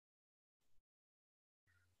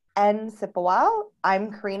and Sip a While.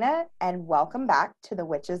 I'm Karina, and welcome back to The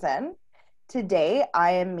Witch's Inn. Today,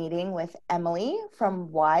 I am meeting with Emily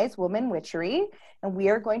from Wise Woman Witchery, and we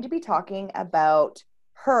are going to be talking about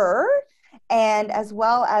her and as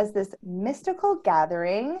well as this mystical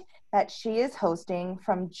gathering that she is hosting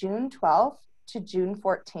from June 12th to June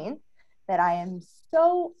 14th that I am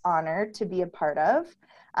so honored to be a part of.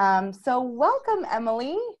 So, welcome,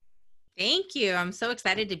 Emily. Thank you. I'm so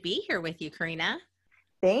excited to be here with you, Karina.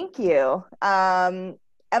 Thank you.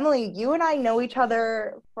 Emily, you and I know each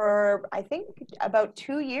other for, I think, about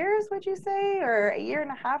 2 years, would you say, or a year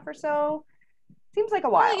and a half or so? Seems like a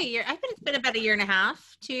Probably like a while. year. I think it's been about a year and a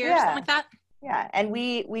half, 2 years, something Yeah, like that. yeah. And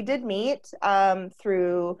we did meet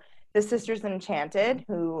through the Sisters Enchanted,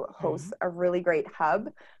 who hosts Mhm. a really great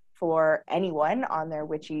hub for anyone on their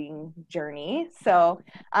witching journey. So,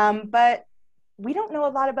 but we don't know a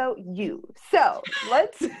lot about you. So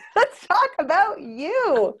let's talk about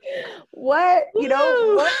you.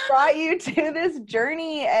 Woo! What brought you to this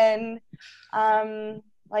journey and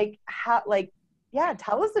like how like yeah,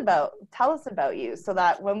 tell us about you so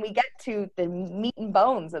that when we get to the meat and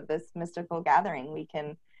bones of this mystical gathering, we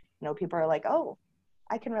can, people are like, oh,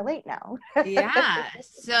 I can relate now. Yeah.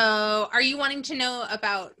 So, are you wanting to know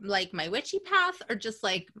about like my witchy path or just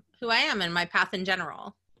like who I am and my path in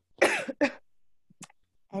general?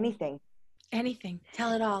 Anything. Anything.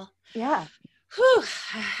 Tell it all. Yeah. Whew.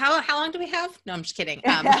 How long do we have? No, I'm just kidding.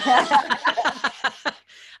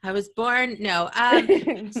 I was born. No.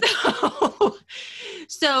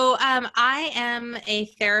 So I am a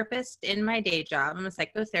therapist in my day job. I'm a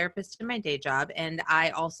psychotherapist in my day job, and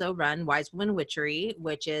I also run Wise Woman Witchery,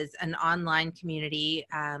 which is an online community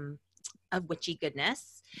of witchy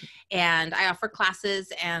goodness. And I offer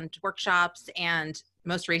classes and workshops, and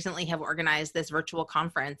most recently have organized this virtual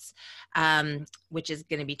conference, which is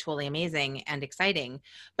going to be totally amazing and exciting.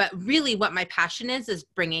 But really, what my passion is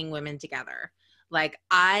bringing women together. Like,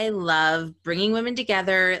 I love bringing women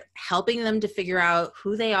together, helping them to figure out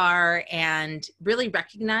who they are and really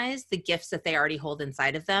recognize the gifts that they already hold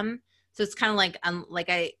inside of them. So it's kind of like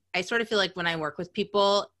I sort of feel like when I work with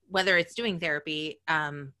people, whether it's doing therapy,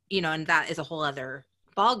 and that is a whole other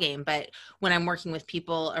ball game. But when I'm working with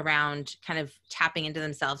people around kind of tapping into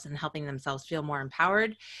themselves and helping themselves feel more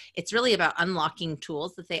empowered, it's really about unlocking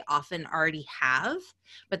tools that they often already have,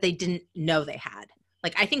 but they didn't know they had.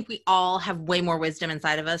 Like, I think we all have way more wisdom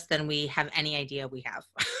inside of us than we have any idea we have.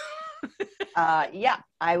 Yeah,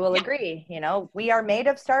 I will Yeah, agree. We are made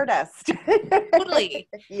of stardust. totally.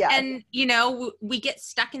 Yes. And, we get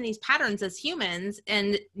stuck in these patterns as humans.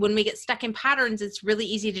 And when we get stuck in patterns, it's really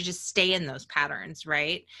easy to just stay in those patterns,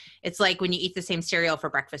 right? It's like when you eat the same cereal for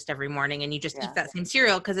breakfast every morning and you just eat Yeah. that same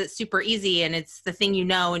cereal because it's super easy and it's the thing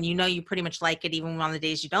and you pretty much like it, even on the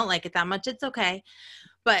days you don't like it that much, it's okay.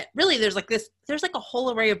 But really, there's like a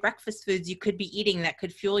whole array of breakfast foods you could be eating that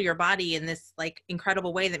could fuel your body in this like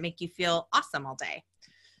incredible way that make you feel awesome all day.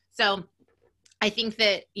 So I think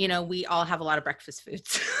that, we all have a lot of breakfast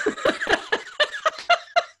foods.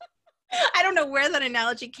 I don't know where that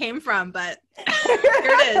analogy came from, but here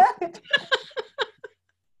it is.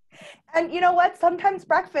 And you know what? Sometimes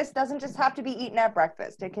breakfast doesn't just have to be eaten at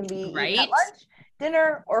breakfast. It can be eaten at Right? lunch,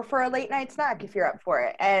 dinner, or for a late night snack if you're up for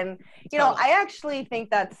it. And, Totally. I actually think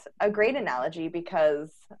that's a great analogy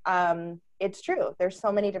because it's true. There's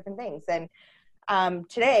so many different things. And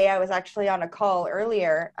today I was actually on a call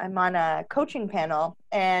earlier. I'm on a coaching panel,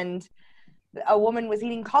 and a woman was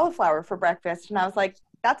eating cauliflower for breakfast. And I was like,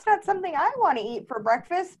 that's not something I want to eat for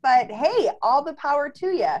breakfast, but hey, all the power to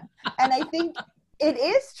you. And I think it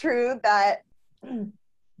is true that,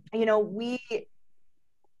 we,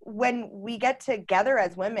 when we get together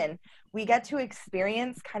as women, we get to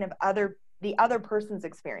experience kind of the other person's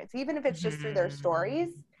experience, even if it's just through their stories.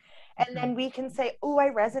 Mm-hmm. And then we can say, oh, I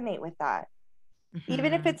resonate with that,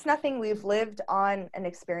 even if Mm-hmm. it's nothing we've lived on an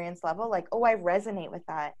experience level, like, oh, I resonate with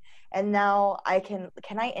that. And now can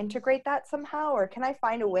I integrate that somehow, or can I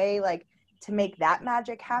find a way like to make that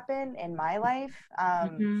magic happen in my life?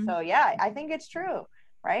 Mm-hmm. So yeah, I think it's true,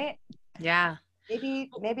 right? Yeah.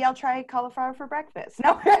 Maybe I'll try cauliflower for breakfast.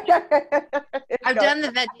 No. I've Go. done the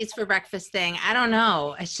veggies for breakfast thing. I don't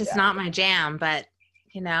know. It's just Yeah. not my jam, but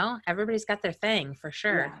everybody's got their thing for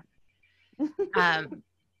sure. Yeah. Um,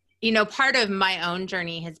 part of my own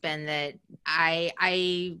journey has been that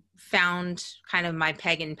I found kind of my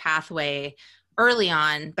pagan pathway early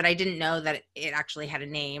on, but I didn't know that it actually had a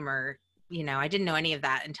name or I didn't know any of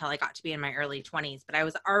that until I got to be in my early 20s, but I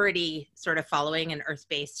was already sort of following an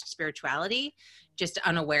earth-based spirituality, just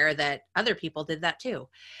unaware that other people did that too.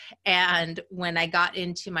 And when I got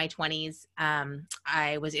into my 20s,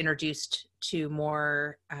 I was introduced to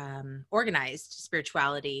more organized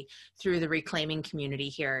spirituality through the reclaiming community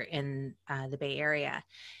here in the Bay Area.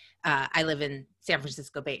 I live in San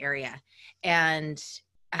Francisco Bay Area. And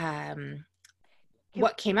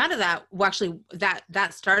what came out of that, well, actually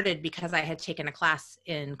that started because I had taken a class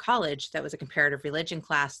in college that was a comparative religion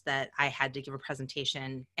class that I had to give a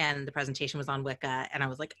presentation, and the presentation was on Wicca. And I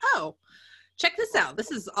was like, oh, check this out. This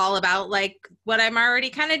is all about like what I'm already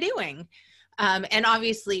kind of doing. And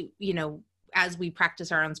obviously, as we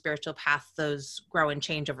practice our own spiritual path, those grow and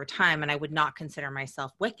change over time. And I would not consider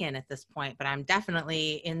myself Wiccan at this point, but I'm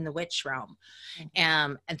definitely in the witch realm.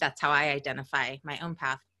 And that's how I identify my own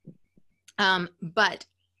path. But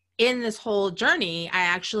in this whole journey, I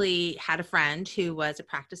actually had a friend who was a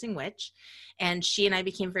practicing witch, and she and I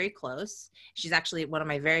became very close. She's actually one of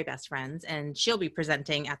my very best friends, and she'll be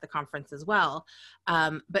presenting at the conference as well.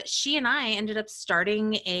 But she and I ended up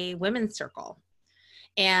starting a women's circle.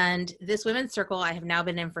 And this women's circle I have now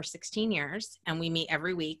been in for 16 years, and we meet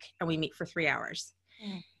every week, and we meet for 3 hours.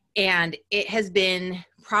 And it has been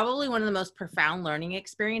probably one of the most profound learning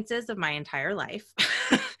experiences of my entire life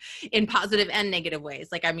in positive and negative ways.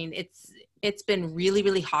 Like, I mean, it's been really,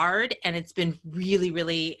 really hard, and it's been really,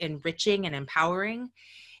 really enriching and empowering.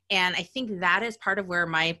 And I think that is part of where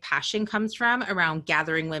my passion comes from, around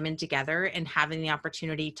gathering women together and having the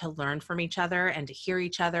opportunity to learn from each other and to hear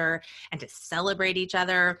each other and to celebrate each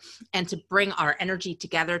other and to bring our energy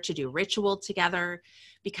together to do ritual together.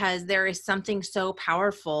 Because there is something so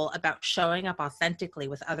powerful about showing up authentically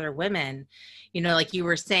with other women. Like you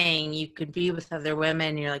were saying, you could be with other women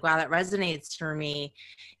and you're like, wow, that resonates for me.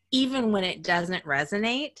 Even when it doesn't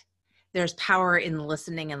resonate, there's power in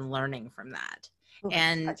listening and learning from that.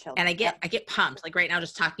 And I get pumped, like right now,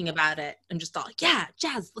 just talking about it. I'm just all like, yeah,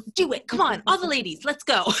 Jazz, let's do it. Come on, all the ladies, let's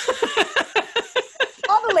go.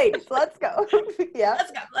 All the ladies, let's go. Yeah.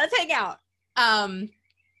 Let's go. Let's hang out.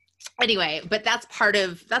 Anyway, but that's part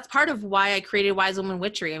of why I created Wise Woman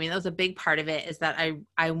Witchery. I mean, that was a big part of it, is that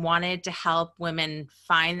I wanted to help women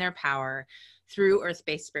find their power through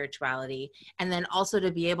earth-based spirituality, and then also to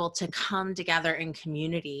be able to come together in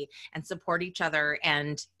community and support each other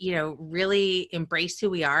and, really embrace who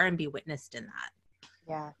we are and be witnessed in that.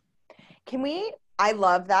 Yeah. I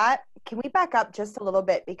love that. Can we back up just a little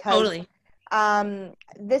bit? Because totally.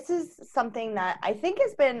 This is something that I think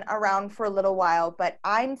has been around for a little while, but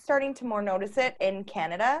I'm starting to more notice it in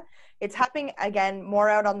Canada. It's happening again more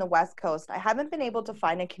out on the West Coast. I haven't been able to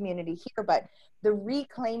find a community here, but the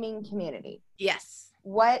reclaiming community. Yes.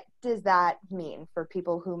 What does that mean for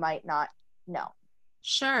people who might not know?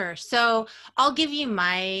 Sure. So I'll give you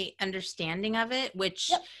my understanding of it,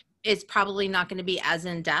 which is probably not going to be as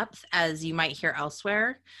in depth as you might hear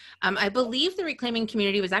elsewhere. I believe the reclaiming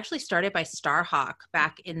community was actually started by Starhawk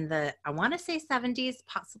back in the, I want to say 70s,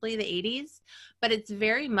 possibly the 80s, but it's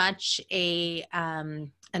very much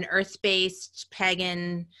an earth-based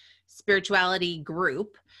pagan spirituality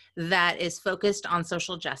group that is focused on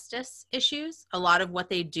social justice issues. A lot of what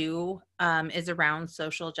they do is around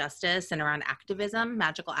social justice and around activism,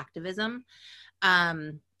 magical activism.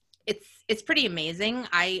 It's pretty amazing.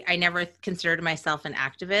 I never considered myself an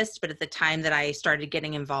activist, but at the time that I started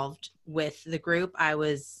getting involved with the group, I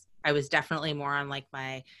was definitely more on like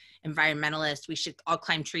my environmentalist, we should all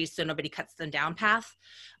climb trees so nobody cuts them down path.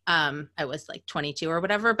 I was like 22 or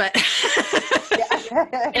whatever, but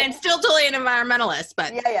and I'm still totally an environmentalist,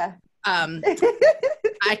 but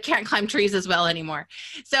I can't climb trees as well anymore.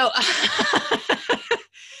 So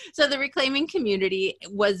so the reclaiming community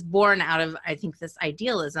was born out of, I think, this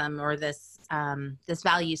idealism or this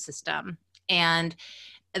value system. And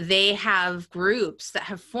they have groups that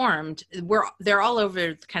have formed. They're all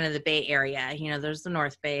over kind of the Bay Area. There's the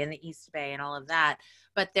North Bay and the East Bay and all of that.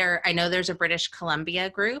 But I know there's a British Columbia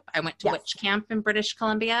group. I went to Witch Camp in British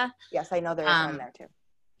Columbia. Yes, I know there's one there too.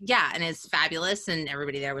 Yeah, and it's fabulous, and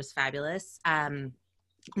everybody there was fabulous.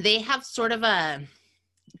 They have sort of I'm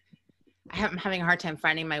having a hard time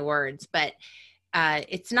finding my words, but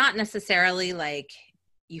it's not necessarily like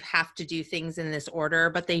you have to do things in this order,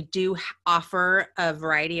 but they do offer a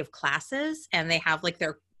variety of classes, and they have like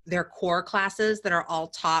their core classes that are all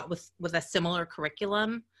taught with a similar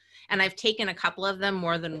curriculum. And I've taken a couple of them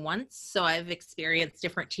more than once, so I've experienced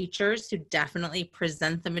different teachers who definitely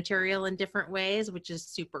present the material in different ways, which is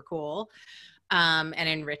super cool. and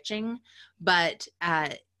enriching, but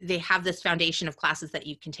they have this foundation of classes that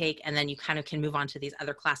you can take, and then you kind of can move on to these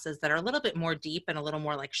other classes that are a little bit more deep and a little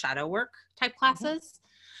more like shadow work type classes.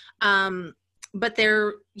 But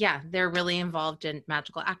they're really involved in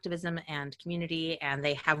magical activism and community, and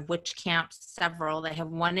they have witch camps, several. They have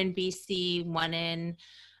one in BC, one in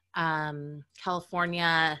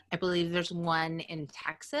California. I believe there's one in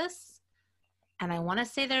Texas, and I want to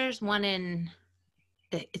say there's one in,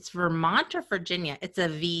 it's Vermont or Virginia. It's a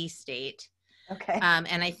V state. Okay.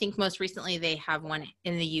 And I think most recently they have one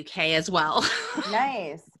in the UK as well.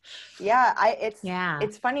 Nice. Yeah.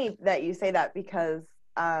 It's funny that you say that, because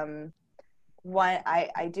I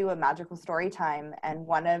do a magical story time, and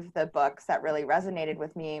one of the books that really resonated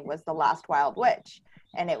with me was The Last Wild Witch,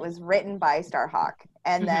 and it was written by Starhawk.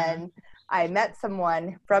 And then I met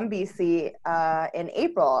someone from BC in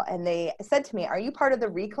April, and they said to me, "Are you part of the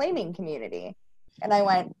reclaiming community?" And I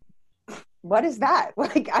went, "What is that?"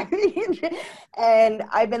 Like, and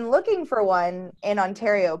I've been looking for one in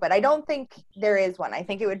Ontario, but I don't think there is one. I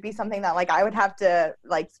think it would be something that, like, I would have to,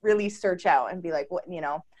 like, really search out and be like, what, you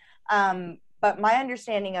know. But my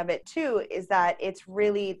understanding of it too is that it's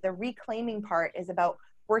really, the reclaiming part is about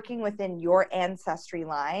working within your ancestry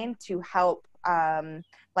line to help,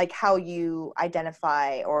 like, how you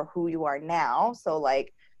identify or who you are now. So,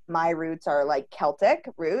 like, my roots are like Celtic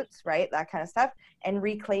roots, right? That kind of stuff. And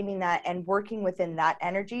reclaiming that and working within that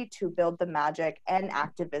energy to build the magic and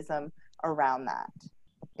activism around that.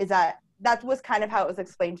 That was kind of how it was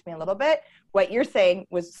explained to me a little bit. What you're saying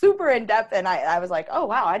was super in depth, and I was like, oh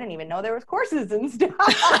wow, I didn't even know there was courses and stuff.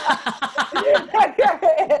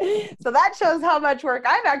 So that shows how much work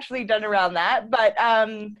I've actually done around that. But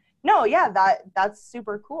no, yeah, that's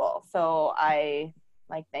super cool. So I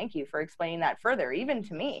thank you for explaining that further, even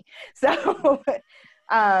to me. So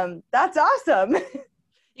that's awesome.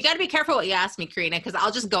 You got to be careful what you ask me, Karina, because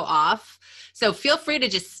I'll just go off. So feel free to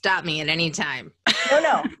just stop me at any time.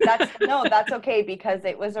 No, that's okay, because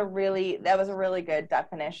that was a really good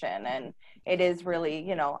definition. And it is really,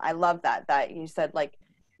 you know, I love that you said, like,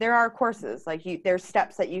 there are courses, like, there's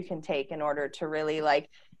steps that you can take in order to really, like,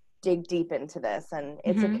 dig deep into this. And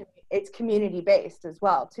it's community based as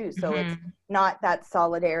well too. So it's not that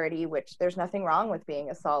solidarity, which there's nothing wrong with being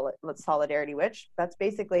a solidarity witch. That's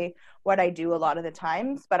basically what I do a lot of the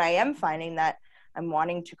times, but I am finding that I'm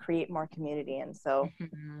wanting to create more community. And so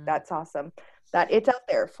that's awesome that it's out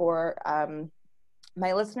there for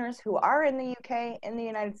my listeners who are in the UK, in the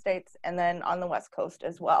United States, and then on the West Coast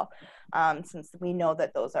as well, since we know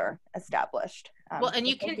that those are established. Well, and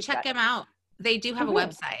you can check them out. They do have a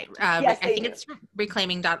website. Yes, I think it's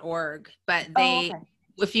reclaiming.org, but okay.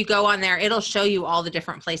 If you go on there, it'll show you all the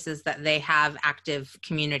different places that they have active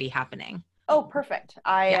community happening. Oh, perfect.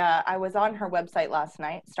 I was on her website last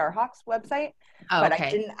night, Starhawk's website, but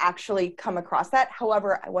I didn't actually come across that.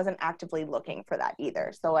 However, I wasn't actively looking for that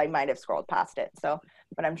either, so I might have scrolled past it. So,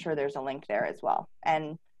 but I'm sure there's a link there as well.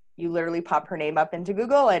 And you literally pop her name up into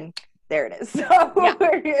Google and there it is. So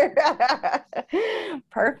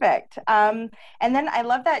perfect. And then I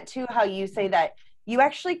love that too, how you say that you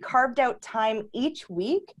actually carved out time each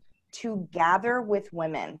week to gather with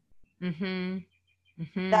women.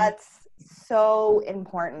 That's so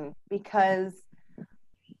important, because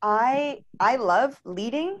I love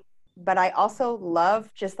leading, but I also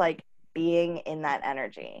love just, like, being in that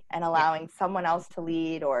energy and allowing someone else to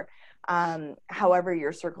lead, or however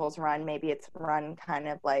your circles run. Maybe it's run kind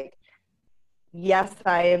of like, yes,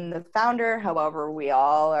 I am the founder, however, we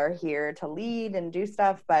all are here to lead and do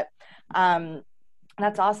stuff. But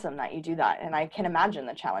that's awesome that you do that. And I can imagine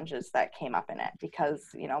the challenges that came up in it, because,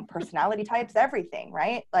 you know, personality types, everything,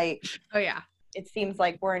 right? Like, oh yeah, it seems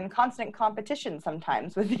like we're in constant competition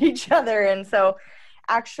sometimes with each other. And so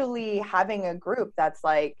actually having a group that's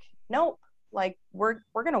like, nope, like, we're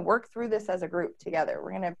going to work through this as a group together.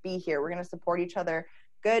 We're going to be here. We're going to support each other.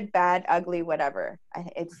 Good, bad, ugly, whatever.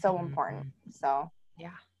 It's so important. So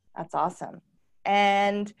yeah, that's awesome.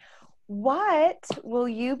 And what will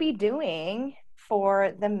you be doing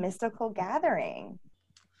for the Mystical Gathering?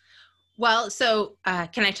 Well, so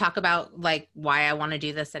can I talk about, like, why I want to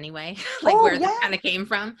do this anyway? Like, where this kind of came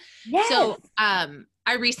from? Yes. So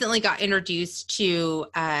I recently got introduced to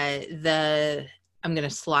I'm going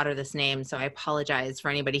to slaughter this name, so I apologize for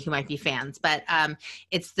anybody who might be fans, but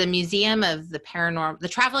it's the Museum of the Paranormal, the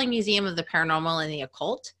Traveling Museum of the Paranormal and the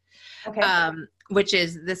Occult, which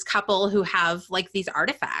is this couple who have, like, these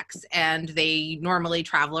artifacts, and they normally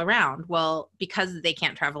travel around. Well, because they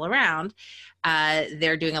can't travel around,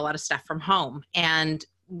 they're doing a lot of stuff from home. And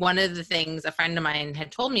one of the things a friend of mine had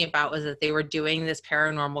told me about was that they were doing this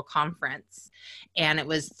paranormal conference, and it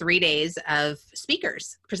was 3 days of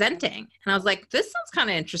speakers presenting. And I was like, this sounds kind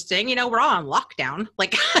of interesting. You know, we're all on lockdown.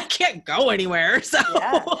 Like, I can't go anywhere. So,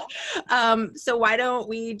 so why don't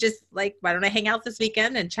we just why don't I hang out this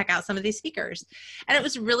weekend and check out some of these speakers? And it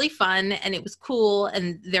was really fun, and it was cool.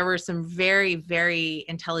 And there were some very, very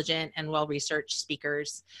intelligent and well-researched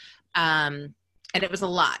speakers. And it was a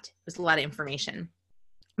lot. It was a lot of information.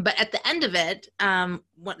 But at the end of it,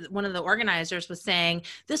 one of the organizers was saying,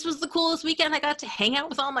 this was the coolest weekend. I got to hang out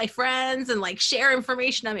with all my friends and share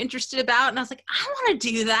information I'm interested about. And I was like, I want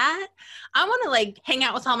to do that. I want to hang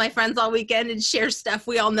out with all my friends all weekend and share stuff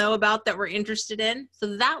we all know about that we're interested in.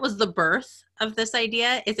 So that was the birth of this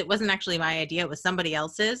idea. It wasn't actually my idea. It was somebody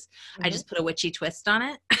else's. I just put a witchy twist on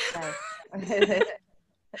it. Right.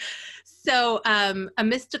 So a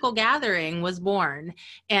mystical gathering was born.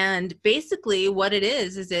 And basically what it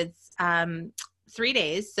is it's 3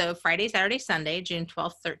 days. So Friday, Saturday, Sunday, June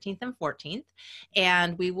 12th, 13th, and 14th.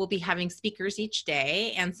 And we will be having speakers each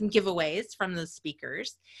day and some giveaways from the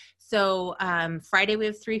speakers. So Friday, we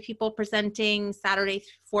have 3 people presenting, Saturday,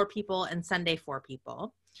 4 people, and Sunday, 4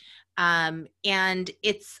 people. And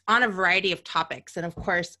it's on a variety of topics. And of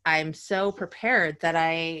course, I'm so prepared that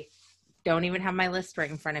I don't even have my list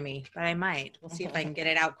right in front of me, but I might. We'll see if I can get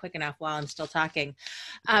it out quick enough while I'm still talking.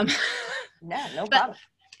 No problem.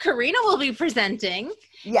 Karina will be presenting.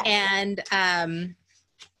 Yes. And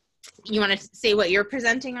you want to say what you're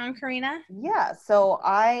presenting on, Karina? Yeah. So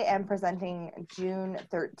I am presenting June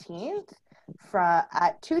 13th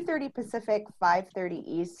at 2:30 Pacific, 5:30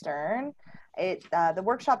 Eastern. The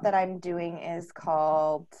workshop that I'm doing is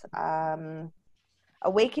called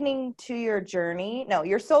Awakening to Your Journey. No,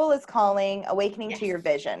 Your Soul is Calling, Awakening to Your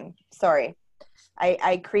Vision. Sorry.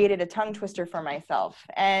 I created a tongue twister for myself.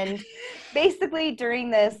 And basically during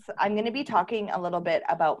this, I'm going to be talking a little bit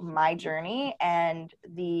about my journey and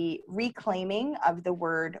the reclaiming of the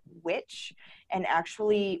word witch and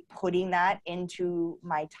actually putting that into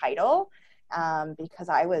my title. Because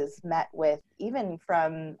I was met with, even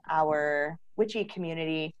from our witchy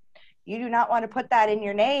community, you do not want to put that in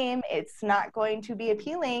your name. It's not going to be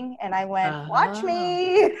appealing. And I went, watch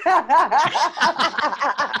me.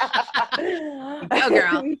 Go,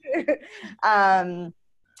 girl.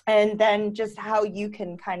 And then just how you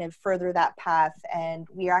can kind of further that path. And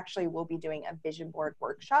we actually will be doing a vision board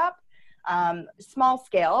workshop, small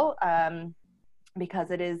scale, because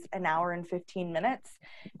it is an hour and 15 minutes.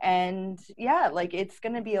 And it's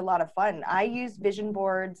going to be a lot of fun. I use vision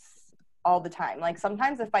boards all the time.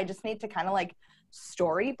 Sometimes if I just need to kind of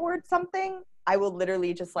storyboard something, I will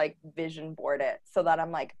literally just vision board it so that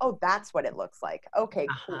I'm like, oh, that's what it looks like. Okay,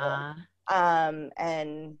 cool.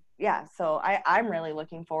 And yeah, so I'm really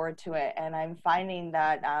looking forward to it. And I'm finding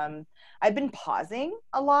that I've been pausing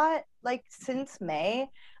a lot, since May.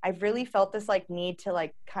 I've really felt this need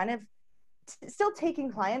to kind of still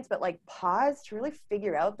taking clients, but pause to really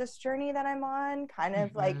figure out this journey that I'm on, kind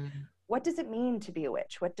of what does it mean to be a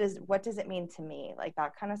witch? What does it mean to me?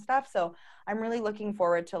 That kind of stuff. So I'm really looking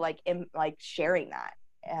forward to sharing that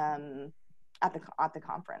at the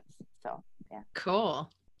conference. So yeah.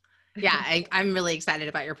 Cool. Yeah, I'm really excited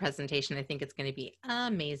about your presentation. I think it's going to be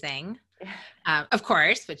amazing. Of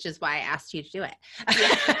course, which is why I asked you to do it.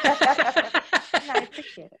 I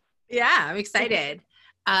appreciate it. Yeah, I'm excited.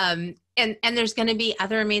 And there's going to be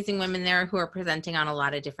other amazing women there who are presenting on a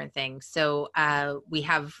lot of different things. So we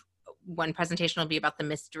have one presentation will be about the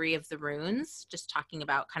mystery of the runes, just talking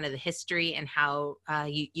about kind of the history and how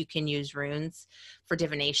you can use runes for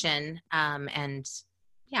divination. And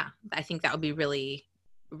yeah, I think that would be really,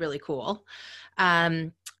 really cool.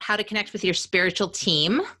 How to connect with your spiritual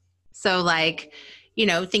team. So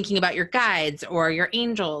thinking about your guides or your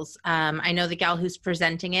angels. I know the gal who's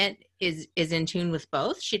presenting it is in tune with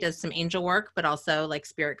both. She does some angel work, but also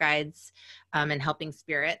spirit guides and helping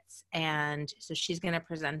spirits. And so she's going to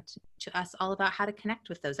present to us all about how to connect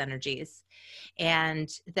with those energies. And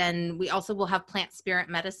then we also will have plant spirit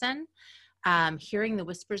medicine, hearing the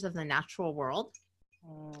whispers of the natural world.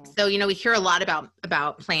 So, we hear a lot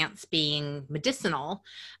about plants being medicinal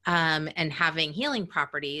and having healing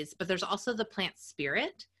properties, but there's also the plant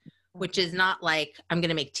spirit, which is not I'm going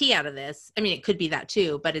to make tea out of this. I mean, it could be that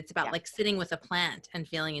too, but it's about sitting with a plant and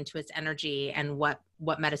feeling into its energy and what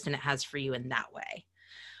medicine it has for you in that way.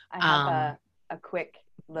 I have a quick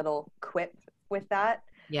little quip with that.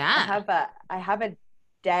 Yeah. I have a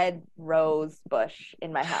dead rose bush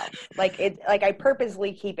in my house. I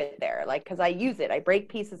purposely keep it there, because I use it. I break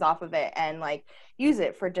pieces off of it and use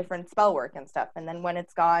it for different spell work and stuff. And then when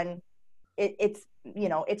it's gone, it's, you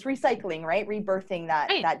know, it's recycling, right? Rebirthing that,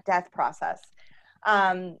 Right. that death process.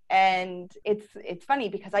 And it's funny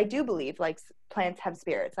because I do believe like plants have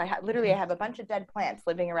spirits. Literally, I have a bunch of dead plants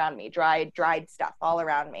living around me, dried stuff all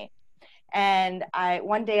around me. And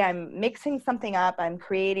one day I'm mixing something up, I'm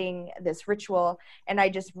creating this ritual, and I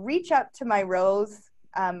just reach up to my rose,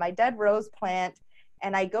 my dead rose plant,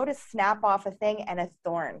 and I go to snap off a thing, and a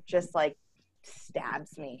thorn just like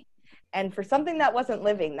stabs me. And for something that wasn't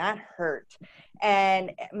living, that hurt.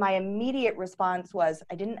 And my immediate response was,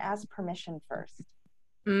 I didn't ask permission first.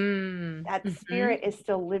 That Mm-hmm. spirit is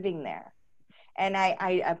still living there. And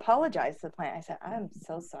I apologized to the plant. I said, I'm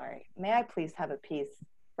so sorry. May I please have a piece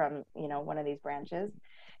from, you know, one of these branches?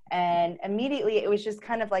 And immediately it was just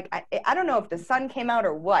kind of like, I don't know if the sun came out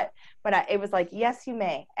or what, but it was like, yes, you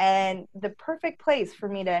may. And the perfect place for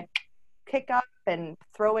me to pick up and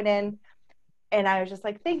throw it in. And I was just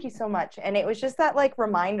like, thank you so much. And it was just that like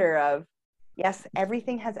reminder of, yes,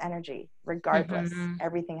 everything has energy, regardless. Mm-hmm.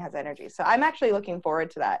 Everything has energy. So I'm actually looking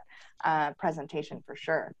forward to that presentation for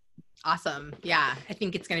sure. Awesome. Yeah. I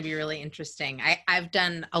think it's going to be really interesting. I've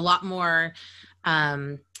done a lot more,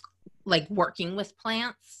 like working with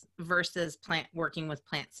plants versus working with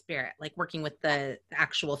plant spirit, like working with the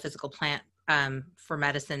actual physical plant, for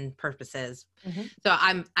medicine purposes. Mm-hmm. So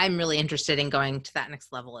I'm really interested in going to that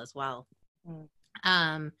next level as well.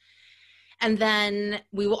 Mm. And then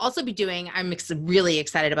we will also be doing, I'm really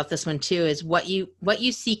excited about this one too, is what you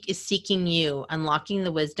seek is seeking you, unlocking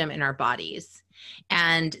the wisdom in our bodies.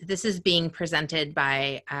 And this is being presented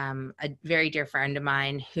by a very dear friend of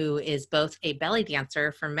mine who is both a belly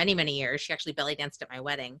dancer for many, many years. She actually belly danced at my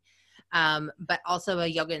wedding, but also a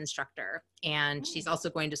yoga instructor. And she's also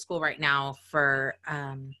going to school right now for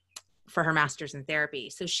her master's in therapy.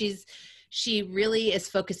 So she really is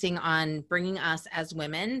focusing on bringing us as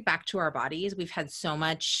women back to our bodies. We've had so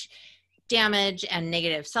much damage and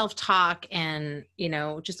negative self-talk and, you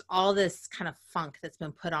know, just all this kind of funk that's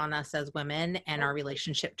been put on us as women and our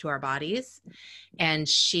relationship to our bodies. And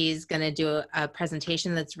she's going to do a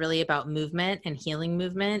presentation that's really about movement and healing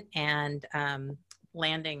movement and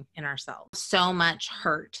landing in ourselves. So much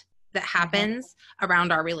hurt that happens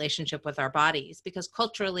around our relationship with our bodies because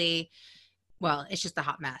culturally, well, it's just a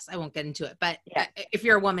hot mess. I won't get into it, but if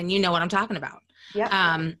you're a woman, you know what I'm talking about.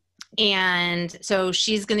 Yeah. And so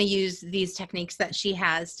she's going to use these techniques that she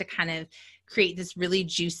has to kind of create this really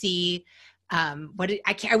juicy, I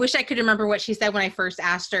wish I could remember what she said when I first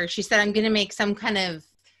asked her. She said, I'm going to make some kind of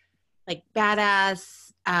like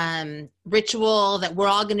badass ritual that we're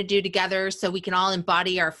all going to do together so we can all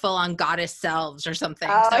embody our full on goddess selves or something.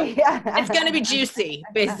 Oh, so yeah. It's going to be juicy,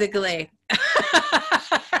 basically.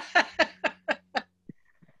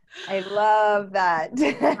 I love that.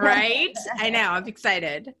 Right? I know. I'm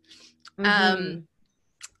excited. And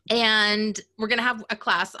we're going to have a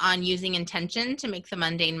class on using intention to make the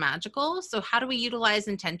mundane magical. So how do we utilize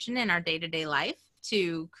intention in our day-to-day life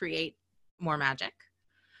to create more magic?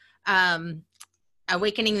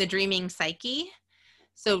 Awakening the dreaming psyche.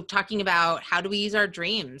 So talking about how do we use our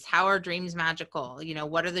dreams? How are dreams magical? You know,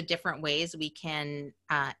 what are the different ways we can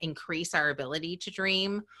increase our ability to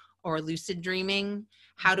dream or lucid dreaming?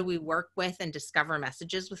 How do we work with and discover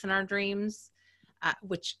messages within our dreams?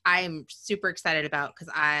 Which I'm super excited about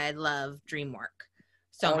because I love dream work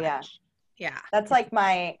so much. Yeah. That's like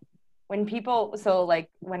when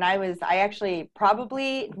I actually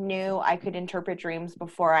probably knew I could interpret dreams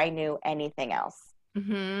before I knew anything else.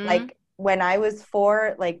 Mm-hmm. Like when I was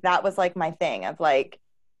 4, like that was like my thing of like,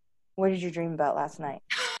 what did you dream about last night?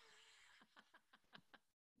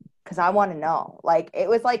 Because I want to know. Like it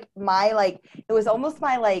was like it was almost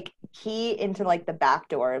my like key into like the back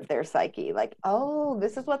door of their psyche. Like, oh,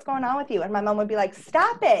 this is what's going on with you. And my mom would be like,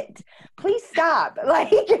 stop it, please stop.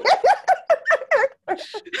 Like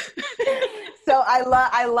so I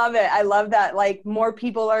love it. I love that like more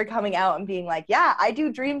people are coming out and being like, yeah, I do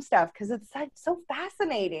dream stuff because it's like so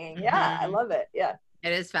fascinating. Mm-hmm. Yeah, I love it. Yeah,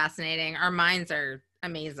 it is fascinating. Our minds are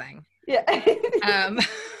amazing. Yeah.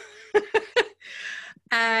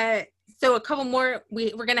 So a couple more,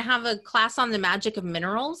 we're going to have a class on the magic of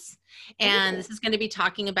minerals. And this is going to be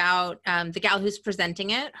talking about the gal who's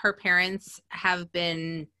presenting it. Her parents have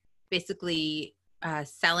been basically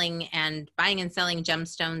buying and selling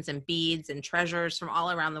gemstones and beads and treasures from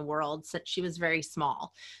all around the world since she was very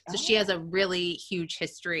small. So she has a really huge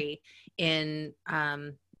history in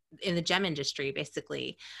the gem industry,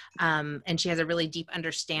 basically. And she has a really deep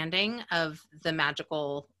understanding of the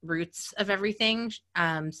magical roots of everything.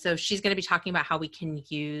 So she's going to be talking about how we can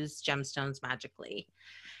use gemstones magically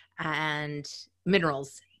and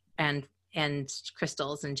minerals and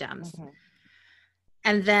crystals and gems.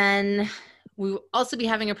 And then we will also be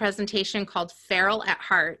having a presentation called Feral at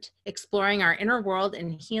Heart, exploring our inner world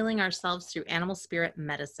and healing ourselves through animal spirit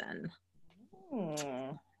medicine.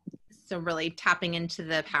 Hmm. So really tapping into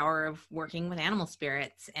the power of working with animal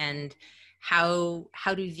spirits, and how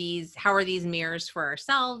are these mirrors for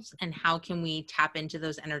ourselves, and how can we tap into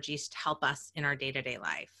those energies to help us in our day-to-day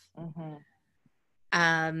life.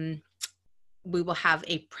 Mm-hmm. We will have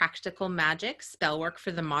a practical magic spell work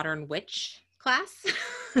for the modern witch class,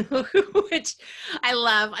 which I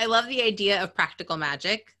love. I love the idea of practical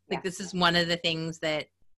magic. Like, Yeah. this is one of the things that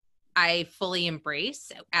I fully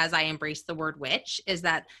embrace, as I embrace the word witch, is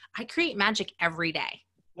that I create magic every day.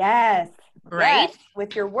 Yes. Right? Yes.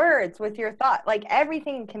 With your words, with your thought, like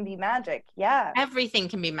everything can be magic. Yeah. Everything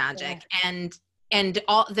can be Yeah. magic. And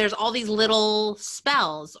there's all these little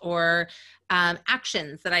spells or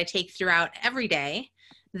actions that I take throughout every day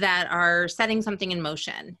that are setting something in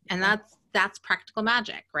motion. And that's practical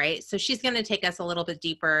magic, right? So she's going to take us a little bit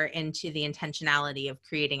deeper into the intentionality of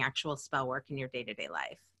creating actual spell work in your day-to-day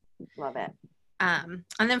life. Love it. And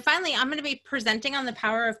then finally, I'm going to be presenting on the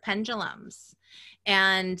power of pendulums.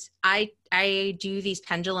 And I do these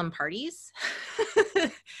pendulum parties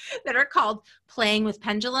that are called playing with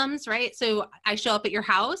pendulums, right? So I show up at your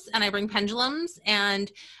house and I bring pendulums,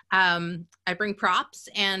 and I bring props,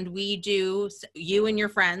 and you and your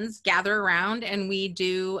friends gather around and we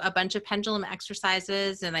do a bunch of pendulum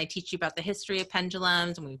exercises, and I teach you about the history of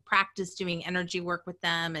pendulums, and we practice doing energy work with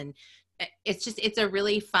them. And it's a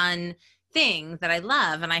really fun thing that I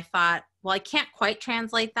love. And I thought, well, I can't quite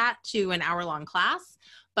translate that to an hour-long class,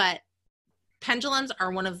 but pendulums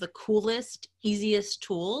are one of the coolest, easiest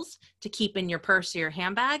tools to keep in your purse or your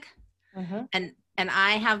handbag. Mm-hmm. And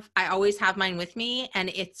I always have mine with me, and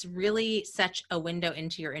it's really such a window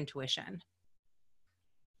into your intuition.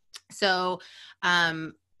 So,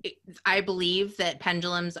 I believe that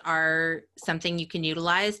pendulums are something you can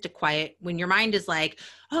utilize to quiet when your mind is like,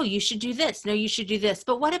 oh, you should do this. No, you should do this.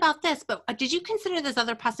 But what about this? But did you consider this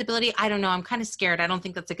other possibility? I don't know. I'm kind of scared. I don't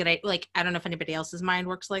think that's a good idea. Like, I don't know if anybody else's mind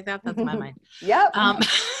works like that. That's my mind. Yep.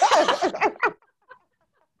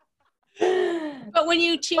 But when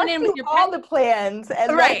you tune Let's in do with your all the plans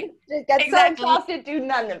and right, then get exactly. so exhausted, do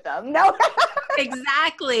none of them. No.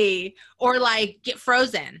 Exactly. Or like get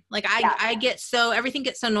frozen. Like I get so, everything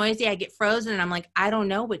gets so noisy, I get frozen, and I'm like, I don't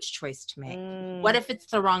know which choice to make. What if it's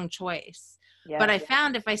the wrong choice? Yeah. But I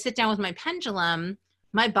found if I sit down with my pendulum,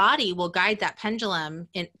 my body will guide that pendulum,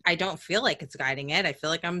 and I don't feel like it's guiding it. I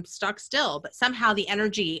feel like I'm stuck still, but somehow the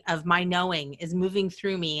energy of my knowing is moving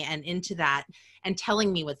through me and into that and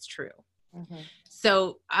telling me what's true. Mm-hmm.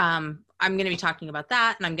 So I'm going to be talking about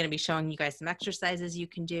that, and I'm going to be showing you guys some exercises you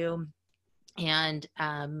can do. And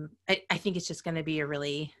I think it's just going to be a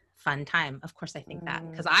really fun time. Of course, I think that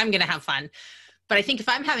because I'm going to have fun. But I think if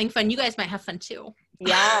I'm having fun, you guys might have fun too.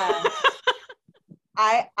 Yeah.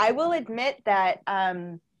 I will admit that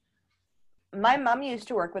my mom used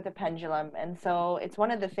to work with a pendulum. And so it's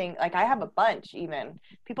one of the things, like I have a bunch even.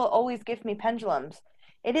 People always give me pendulums.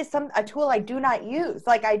 It is a tool I do not use.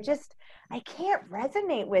 Like I can't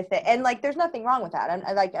resonate with it. And like, there's nothing wrong with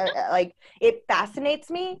that. Like it fascinates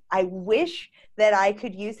me. I wish that I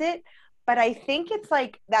could use it, but I think it's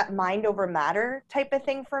like that mind over matter type of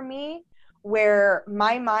thing for me, where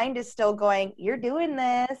my mind is still going, you're doing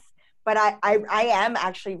this. But I am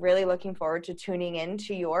actually really looking forward to tuning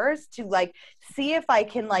into yours to like, see if I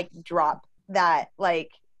can like drop that,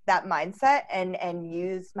 like that mindset and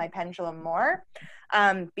use my pendulum more.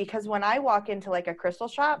 Because when I walk into like a crystal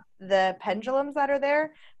shop, the pendulums that are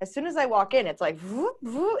there, as soon as I walk in, it's like, whoop,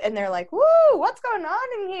 whoop, and they're like, woo, what's going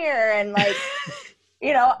on in here? And like,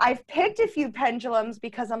 you know, I've picked a few pendulums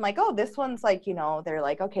because I'm like, oh, this one's like, you know, they're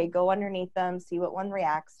like, okay, go underneath them, see what one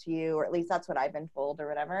reacts to you, or at least that's what I've been told or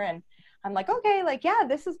whatever. And I'm like, okay, like, yeah,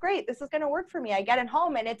 this is great. This is going to work for me. I get it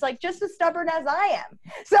home and it's like just as stubborn as I am.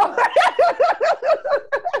 So,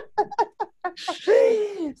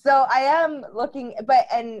 so I am looking,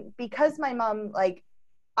 and because my mom, like,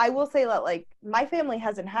 I will say that like my family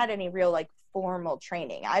hasn't had any real like formal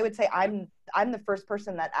training. I would say I'm the first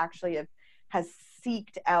person that actually has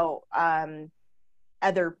seeked out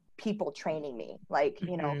other people training me, like,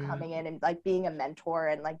 you know, coming in and like being a mentor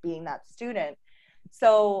and like being that student.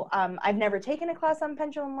 So I've never taken a class on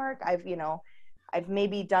pendulum work. I've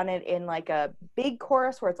maybe done it in like a big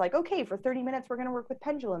course where it's like, okay, for 30 minutes, we're going to work with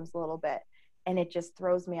pendulums a little bit. And it just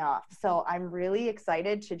throws me off. So I'm really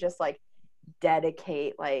excited to just like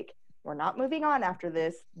dedicate, like, we're not moving on after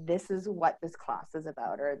this. This is what this class is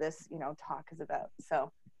about, or this, you know, talk is about.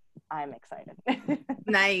 So I'm excited.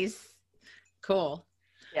 Nice. Cool.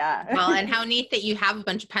 Yeah. Well, and how neat that you have a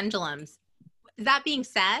bunch of pendulums. that being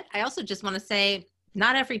said, I also just want to say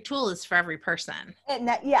not every tool is for every person. And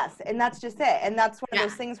that, yes, and that's just it. And that's one of Yeah.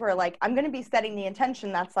 those things where like I'm going to be setting the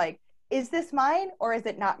intention that's like, is this mine or is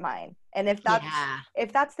it not mine? And Yeah.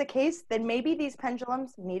 if that's the case, then maybe these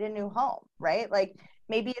pendulums need a new home, right? Like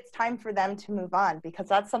maybe it's time for them to move on, because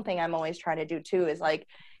that's something I'm always trying to do too, is like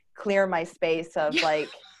clear my space of Yeah. like,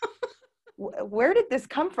 where did this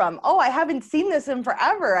come from? Oh, I haven't seen this in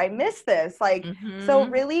forever. I miss this. Like, so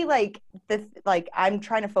Mm-hmm. really like this, like I'm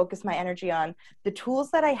trying to focus my energy on the tools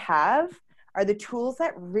that I have are the tools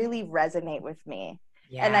that really resonate with me.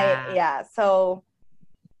 And Yeah. so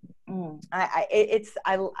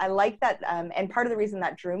I like that. And part of the reason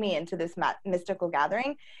that drew me into this mystical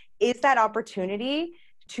gathering is that opportunity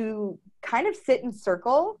to kind of sit in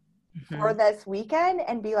circle Mm-hmm. for this weekend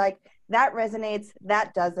and be like, that resonates,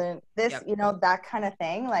 that doesn't, this, Yep. that kind of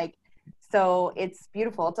thing. Like, so it's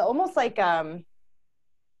beautiful. It's almost like a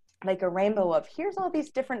rainbow of here's all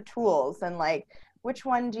these different tools, and like, which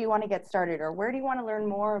one do you want to get started, or where do you want to learn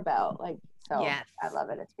more about? Like, so Yes. I love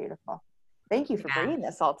it. It's beautiful. Thank you for Yeah. bringing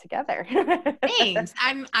this all together. Thanks.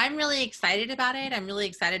 I'm really excited about it. I'm really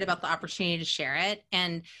excited about the opportunity to share it.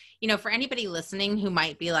 And, for anybody listening who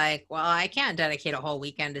might be like, well, I can't dedicate a whole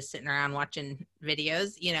weekend to sitting around watching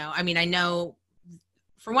videos, I mean, I know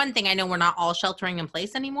for one thing, I know we're not all sheltering in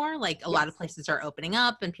place anymore. Like a lot of Yes. places are opening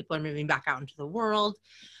up and people are moving back out into the world.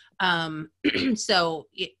 So,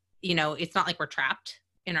 it's not like we're trapped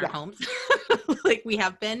in our Yes. homes like we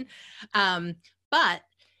have been. But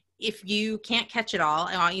if you can't catch it all,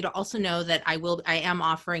 I want you to also know that I am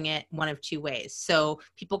offering it one of two ways. So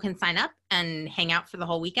people can sign up and hang out for the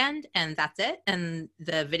whole weekend, and that's it. And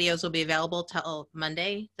the videos will be available till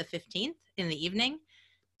Monday, the 15th in the evening.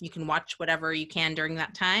 You can watch whatever you can during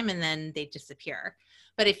that time, and then they disappear.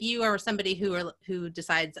 But if you are somebody who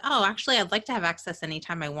decides, oh, actually, I'd like to have access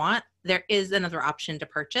anytime I want, there is another option to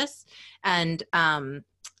purchase. And I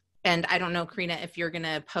don't know, Karina, if you're going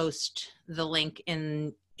to post the link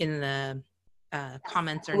in the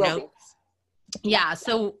comments or Will be. notes. Yeah.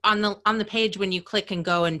 So on the page, when you click and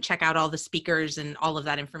go and check out all the speakers and all of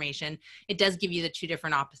that information, it does give you the two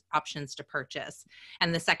different options to purchase.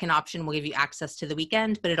 And the second option will give you access to the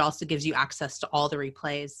weekend, but it also gives you access to all the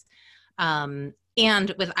replays. And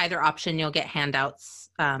with either option, you'll get handouts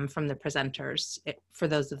from the presenters for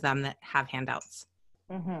those of them that have handouts.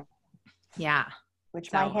 Mm-hmm. Yeah.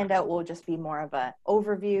 Which my handout will just be more of an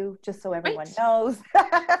overview, just so everyone knows.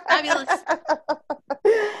 Fabulous.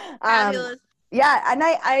 Fabulous. Yeah, and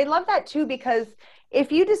I love that too, because if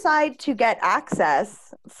you decide to get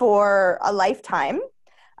access for a lifetime,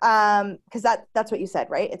 because that's what you said,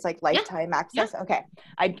 right? It's like lifetime access. Yeah. Okay.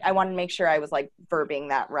 I wanted to make sure I was like verbing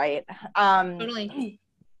that right. Totally.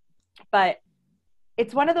 But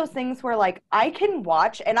it's one of those things where like I can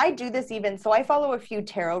watch, and I do this even, so I follow a few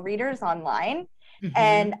tarot readers online. Mm-hmm.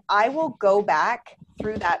 And I will go back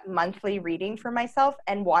through that monthly reading for myself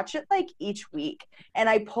and watch it like each week. And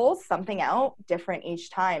I pull something out different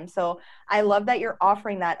each time. So I love that you're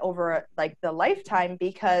offering that over like the lifetime,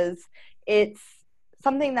 because it's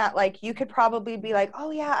something that like you could probably be like,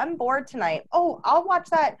 oh yeah, I'm bored tonight. Oh, I'll watch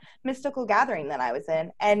that mystical gathering that I was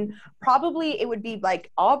in. And probably it would be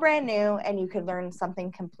like all brand new, and you could learn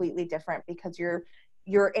something completely different because you're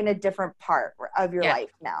in a different part of your life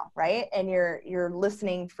now, right? And you're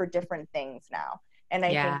listening for different things now. And I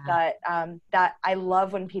think that that I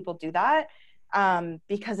love when people do that,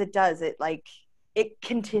 because it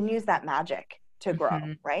continues that magic to grow,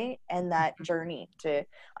 Mm-hmm. right? And that journey to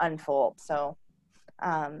unfold. So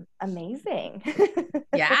amazing.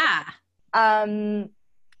 Yeah.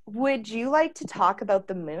 Would you like to talk about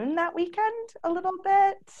the moon that weekend a little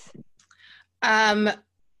bit?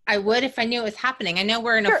 I would if I knew it was happening. I know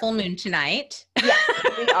we're in a full moon tonight. Yes,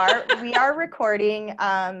 we are. We are recording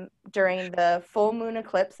during the full moon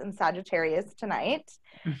eclipse in Sagittarius tonight.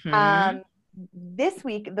 Mm-hmm. This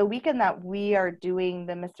week, the weekend that we are doing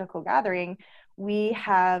the mystical gathering, we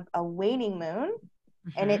have a waning moon,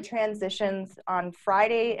 and it transitions on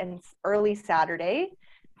Friday and early Saturday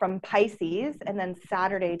from Pisces, and then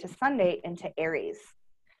Saturday to Sunday into Aries.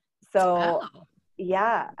 So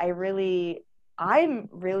yeah, I'm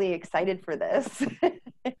really excited for this.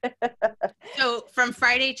 So from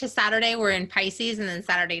Friday to Saturday, we're in Pisces, and then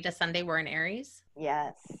Saturday to Sunday, we're in Aries?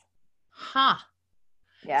 Yes. Huh.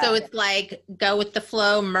 Yeah. So it's like go with the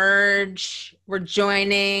flow, merge, we're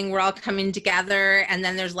joining, we're all coming together, and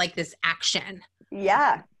then there's like this action.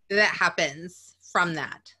 Yeah. That happens from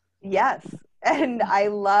that. Yes. And I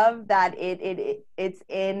love that it's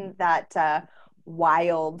in that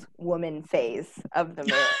wild woman phase of the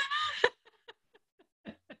moon.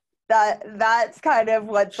 That's kind of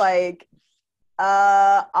what's like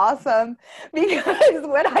Awesome. Because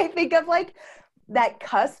when I think of like that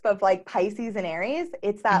cusp of like Pisces and Aries,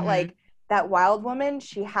 it's that Mm-hmm. like that wild woman,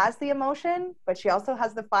 she has the emotion, but she also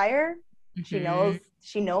has the fire. She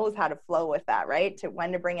Mm-hmm. knows how to flow with that, right? To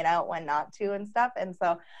when to bring it out, when not to and stuff. And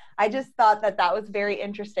so I just thought that that was very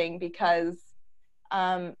interesting because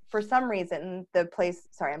for some reason the place,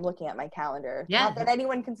 sorry, I'm looking at my calendar, Yeah. not that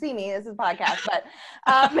anyone can see me, this is a podcast, but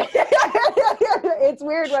it's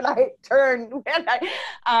weird when I turn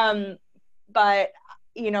but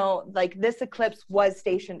you know, like this eclipse was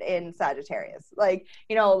stationed in Sagittarius, like,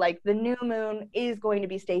 you know, like the new moon is going to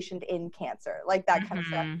be stationed in Cancer, like that kind of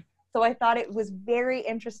stuff. Mm-hmm. So I thought it was very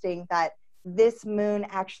interesting that this moon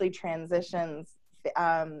actually transitions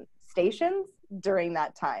stations during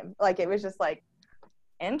that time. Like it was just like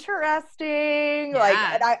interesting. Like,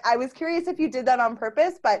 Yeah. and I was curious if you did that on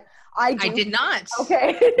purpose, but I I do. did not.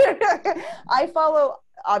 Okay. I follow,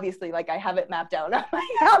 obviously, like I have it mapped out on my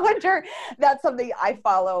calendar. That's something I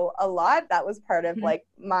follow a lot. That was part of like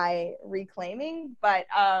my reclaiming. But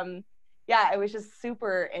yeah, it was just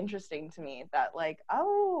super interesting to me that like,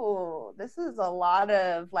 oh, this is a lot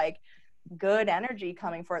of like good energy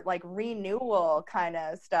coming for it, like renewal kind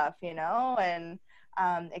of stuff, you know, and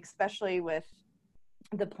especially with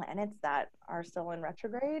the planets that are still in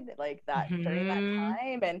retrograde, like that during that Mm-hmm.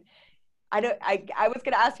 time. And I was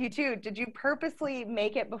going to ask you too, did you purposely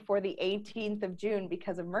make it before the 18th of June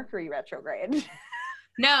because of Mercury retrograde?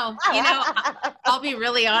 No, I'll be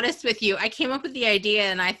really honest with you. I came up with the idea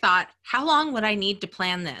and I thought, how long would I need to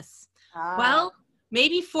plan this? Ah, Well,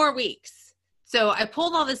 maybe 4 weeks. So I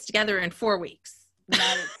pulled all this together in 4 weeks.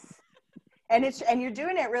 nice. And you're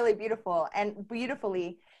doing it really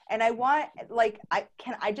beautifully. And I want, like,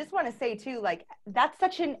 I just want to say too, like, that's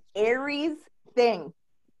such an Aries thing,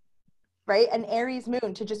 right? An Aries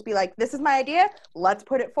moon to just be like, this is my idea, let's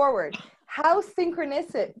put it forward. How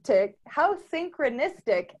synchronistic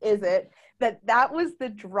is it that that was the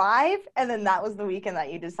drive and then that was the weekend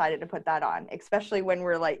that you decided to put that on, especially when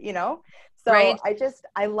we're like, you know? So Right?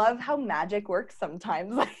 I love how magic works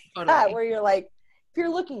sometimes like that, Totally. where you're like, if you're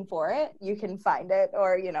looking for it, you can find it.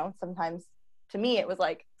 Or, you know, sometimes to me it was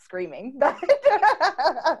like screaming.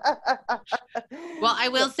 Well, I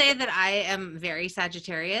will say that I am very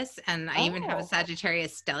Sagittarius and I even have a Oh,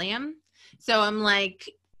 Sagittarius stellium. So I'm like,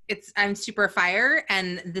 I'm super fire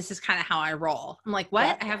and this is kind of how I roll. I'm like, what?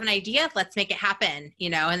 yeah. I have an idea. Let's make it happen,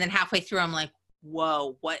 And then halfway through, I'm like,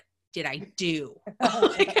 whoa, what did I do?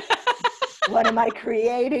 Like, What am I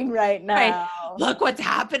creating right right. now? Look what's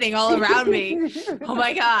happening all around me. Oh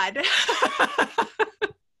my God.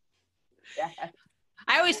 Yeah.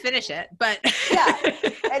 I always finish it, but Yeah.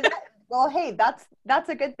 And well, hey, that's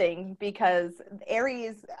a good thing because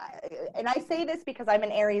Aries, and I say this because I'm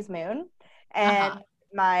an Aries moon, uh-huh. and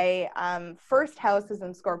my first house is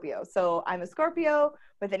in Scorpio. So I'm a Scorpio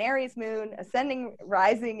with an Aries moon, ascending,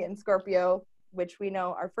 rising in Scorpio, which we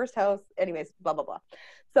know our first house. Anyways, blah blah blah.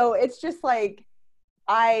 So it's just like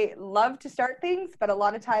I love to start things, but a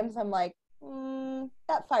lot of times I'm like,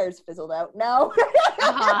 that fire's fizzled out now.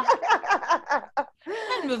 Uh-huh.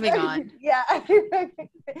 And moving on. Yeah.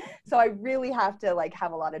 So I really have to like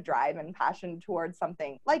have a lot of drive and passion towards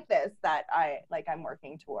something like this that I'm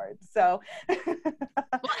working towards. So Well,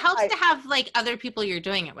 it helps I to have like other people you're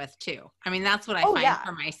doing it with too. I mean, that's what I oh find yeah.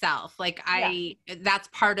 for myself. Like Yeah. that's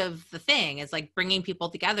part of the thing is like bringing people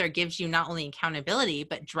together gives you not only accountability,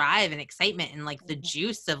 but drive and excitement and like the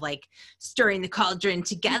juice of like stirring the cauldron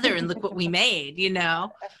together and look what we made.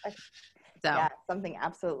 So Yeah, something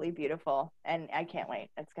absolutely beautiful. And I can't wait.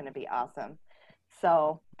 It's going to be awesome.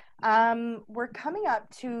 So, we're coming up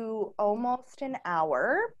to almost an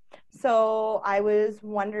hour. So, I was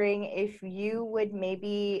wondering if you would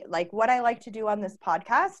maybe like what I like to do on this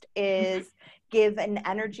podcast mhm. is give an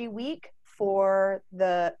energy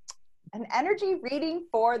an energy reading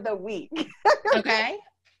for the week. Okay.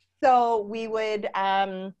 So, we would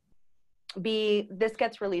this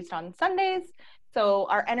gets released on Sundays. So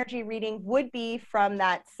our energy reading would be from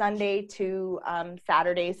that Sunday to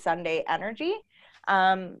Saturday, Sunday energy.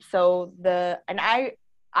 I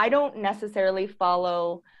don't necessarily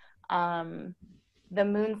follow the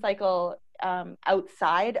moon cycle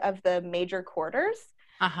outside of the major quarters.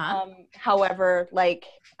 Uh-huh. However, like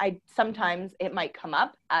I sometimes it might come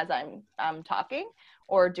up as I'm talking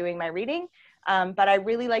or doing my reading, but I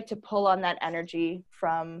really like to pull on that energy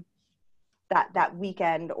from that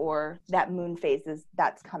weekend or that moon phases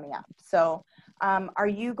that's coming up. So are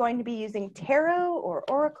you going to be using tarot or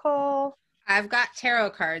oracle? I've got tarot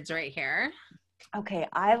cards right here. Okay,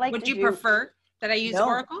 I like Would to you do prefer that I use no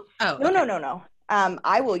Oracle? Oh, no okay. no no no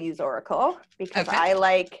I will use oracle because Okay. I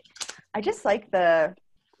like I just like the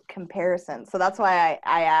comparison. So that's why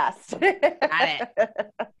I asked. Got it.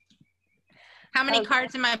 How many Okay.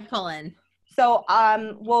 cards am I pulling? So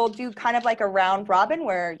we'll do kind of like a round robin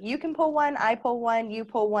where you can pull one, I pull one, you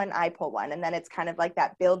pull one, I pull one. And then it's kind of like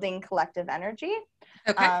that building collective energy.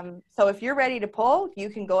 Okay. So if you're ready to pull, you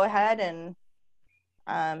can go ahead and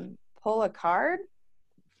pull a card.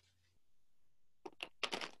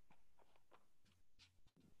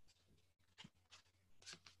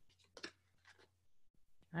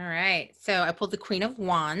 All right. So I pulled the Queen of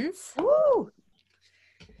Wands. Woo!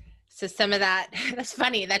 So some of that, that's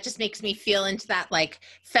funny. That just makes me feel into that like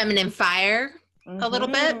feminine fire a little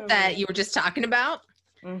bit that you were just talking about.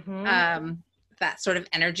 That sort of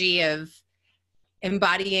energy of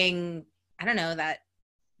embodying, I don't know, that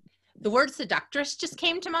the word seductress just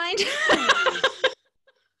came to mind.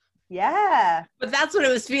 Yeah. But that's what it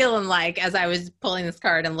was feeling like as I was pulling this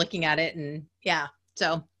card and looking at it. And yeah,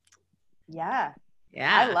 so. Yeah.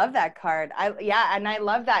 Yeah. I love that card. And I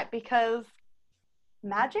love that because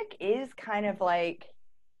magic is kind of like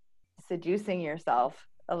seducing yourself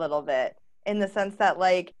a little bit in the sense that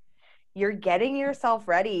like you're getting yourself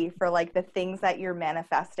ready for like the things that you're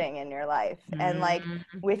manifesting in your life. And like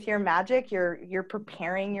with your magic, you're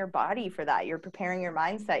preparing your body for that. You're preparing your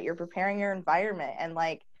mindset, you're preparing your environment. And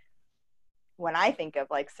like when I think of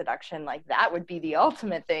like seduction, like that would be the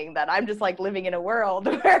ultimate thing that I'm just like living in a world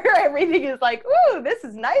where everything is like, ooh, this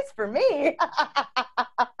is nice for me.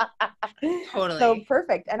 Totally. So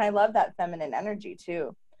perfect. And I love that feminine energy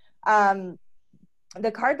too.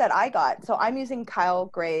 The card that I got, so I'm using Kyle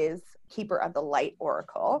Gray's Keeper of the Light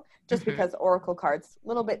Oracle, just because Oracle cards a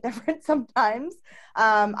little bit different sometimes.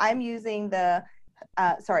 I'm using the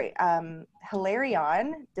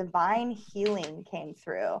Hilarion Divine Healing came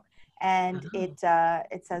through, and it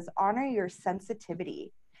says, honor your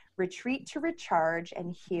sensitivity, retreat to recharge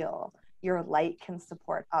and heal. Your light can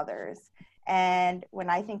support others. And when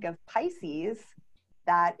I think of Pisces,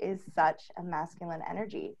 that is such a masculine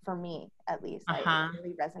energy for me, at least. It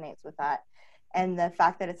really resonates with that. And the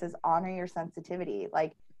fact that it says honor your sensitivity,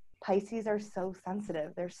 like Pisces are so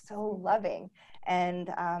sensitive, they're so loving. And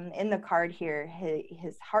in the card here,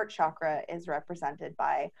 his heart chakra is represented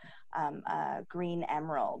by a green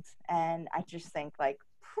emerald. And I just think like,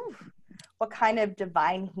 whew, what kind of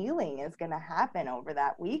divine healing is going to happen over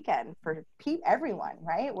that weekend for everyone,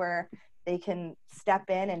 right? Where they can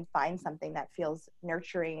step in and find something that feels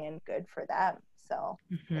nurturing and good for them. So,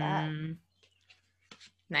 yeah.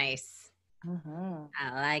 Nice.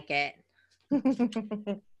 I like it.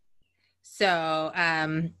 So,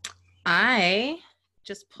 I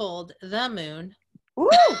just pulled the moon. Ooh.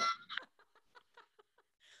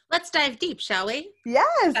 Let's dive deep, shall we?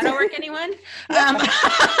 Yes. That'll work, anyone?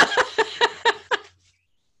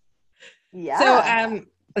 Yeah. So,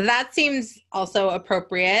 that seems also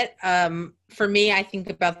appropriate. For me, I think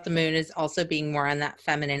about the moon as also being more on that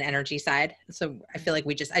feminine energy side. So I feel like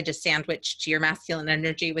I just sandwiched your masculine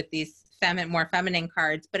energy with these more feminine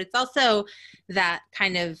cards, but it's also that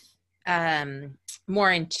kind of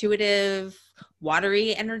more intuitive,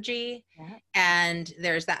 watery energy. Yeah. And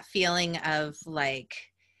there's that feeling of like,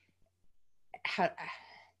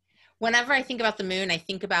 whenever I think about the moon, I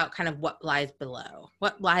think about kind of what lies below,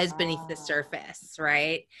 what lies beneath the surface,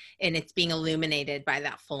 right? And it's being illuminated by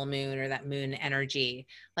that full moon or that moon energy.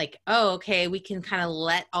 Like, oh, okay, we can kind of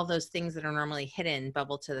let all those things that are normally hidden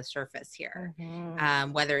bubble to the surface here.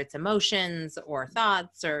 Whether it's emotions or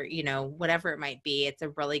thoughts or, whatever it might be, it's a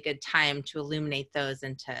really good time to illuminate those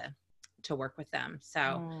and to work with them.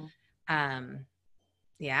 So,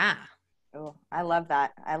 yeah. Oh, I love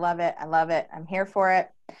that. I love it. I love it. I'm here for it.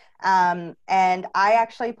 And I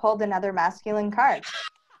actually pulled another masculine card.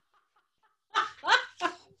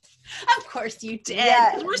 Of course you did.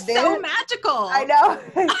 Yeah, we're so magical. I know.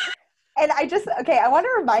 And I want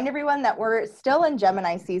to remind everyone that we're still in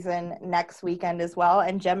Gemini season next weekend as well.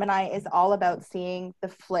 And Gemini is all about seeing the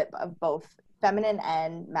flip of both feminine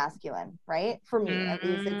and masculine, right? For me, at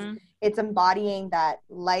least it's embodying that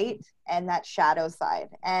light and that shadow side.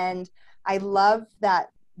 And I love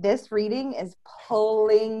that this reading is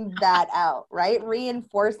pulling that out, right?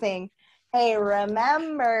 Reinforcing, hey,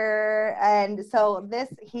 remember. And so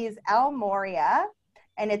he's El Moria,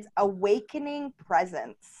 and it's awakening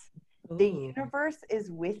presence. Ooh. The universe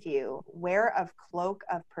is with you. Wear a cloak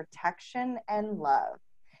of protection and love.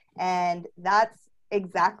 And that's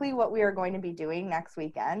exactly what we are going to be doing next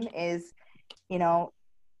weekend is,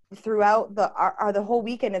 throughout the whole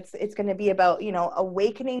weekend, it's going to be about,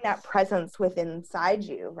 awakening that presence within inside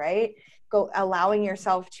you, right? Allowing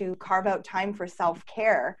yourself to carve out time for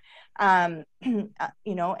self-care, and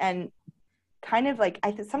kind of like,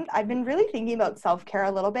 I've been really thinking about self-care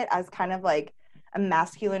a little bit as kind of like a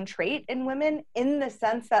masculine trait in women, in the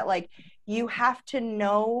sense that like you have to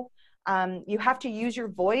know, you have to use your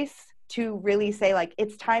voice to really say like,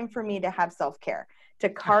 it's time for me to have self-care, to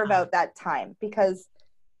carve Uh-huh. out that time, because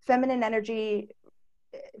feminine energy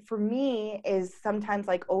for me is sometimes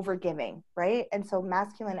like over giving, right? And so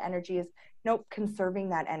masculine energy is, nope, conserving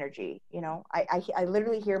that energy. You know, I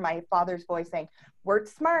literally hear my father's voice saying, work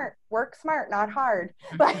smart, not hard,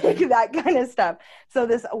 like Mhm. that kind of stuff. So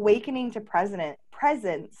this awakening to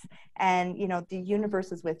presence, and you know, the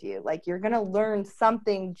universe is with you. Like, you're gonna learn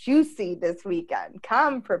something juicy this weekend.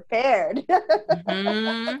 Come prepared.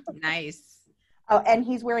 Nice. Oh, and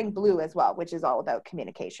he's wearing blue as well, which is all about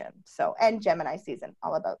communication. So, and Gemini season,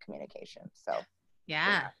 all about communication. So, Yeah.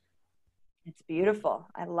 yeah, it's beautiful.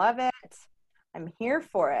 I love it. I'm here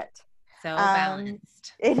for it. So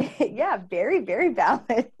balanced. Yeah, very, very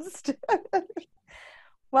balanced.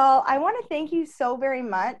 Well, I want to thank you so very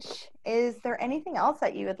much. Is there anything else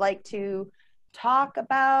that you would like to talk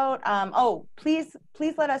about? Oh, please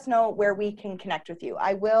let us know where we can connect with you.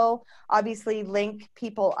 I will obviously link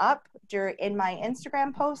people up in my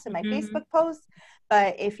Instagram posts and my Mhm. Facebook posts.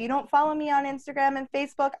 But if you don't follow me on Instagram and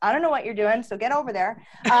Facebook, I don't know what you're doing, so get over there.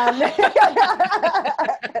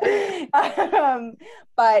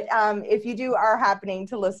 But if you are happening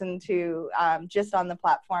to listen to just on the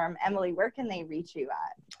platform, Emily, where can they reach you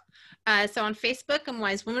at? So on Facebook, I'm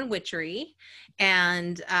Wise Woman Witchery,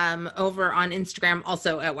 and over on Instagram,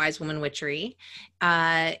 also at Wise Woman Witchery.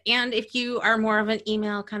 And if you are more of an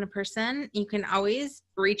email kind of person, you can always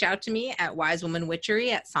reach out to me at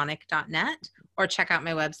wisewomanwitchery@sonic.net, or check out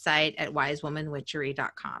my website at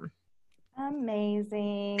wisewomanwitchery.com. Say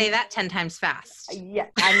Amazing. that 10 times fast. Yeah,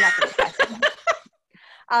 I'm not going to test.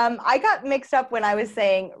 I got mixed up when I was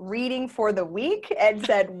saying reading for the week and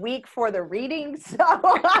said week for the reading. So,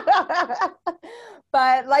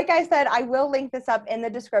 but like I said, I will link this up in the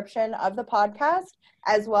description of the podcast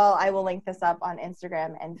as well. I will link this up on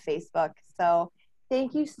Instagram and Facebook. So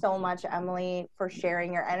thank you so much, Emily, for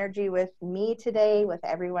sharing your energy with me today, with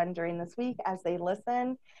everyone during this week as they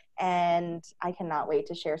listen. And I cannot wait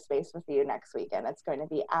to share space with you next weekend. It's going to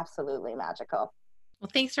be absolutely magical. Well,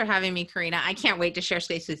 thanks for having me, Karina. I can't wait to share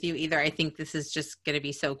space with you either. I think this is just going to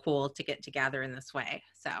be so cool to get together in this way.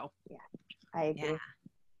 So, Yeah, I yeah. agree.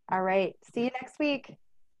 All right. See you next week.